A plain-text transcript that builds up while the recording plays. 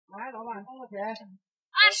来，老板，多少钱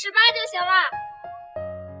？18就行了。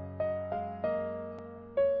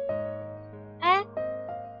哎，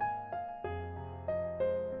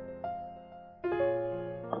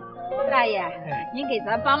大爷，您给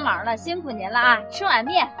咱帮忙了，辛苦您了啊！吃碗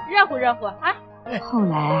面，热乎热乎啊！后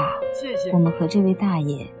来啊，谢谢。我们和这位大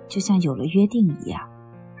爷就像有了约定一样，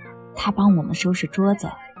他帮我们收拾桌子，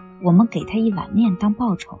我们给他一碗面当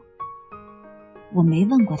报酬。我没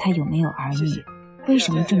问过他有没有儿女，为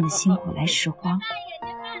什么这么辛苦来拾荒，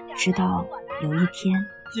直到有一天，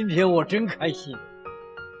今天我真开心，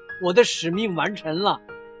我的使命完成了，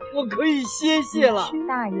我可以歇歇了。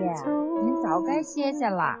大爷，您早该歇歇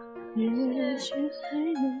了。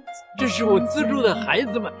这是我资助的孩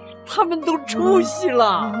子们，他们都出息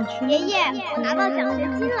了。爷爷，我拿到奖学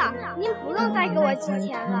金了，您不用再给我寄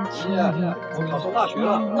钱了。爷爷，我考上大学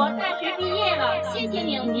了。我大学毕业了，谢谢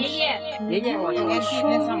你，爷爷。爷爷，我今天第一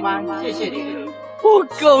天上班，谢谢你。我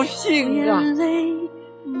高兴啊！眼泪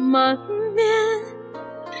满面，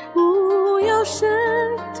不要谁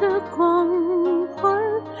的光环，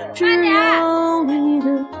只有你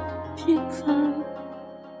的平凡。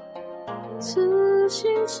此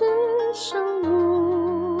心此生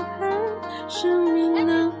无憾，生命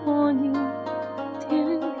的火焰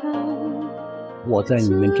点燃。我在你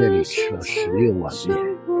们这里吃了16碗面，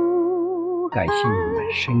感谢你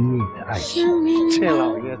们深夜的爱情。这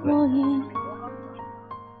老爷子。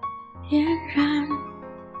点燃。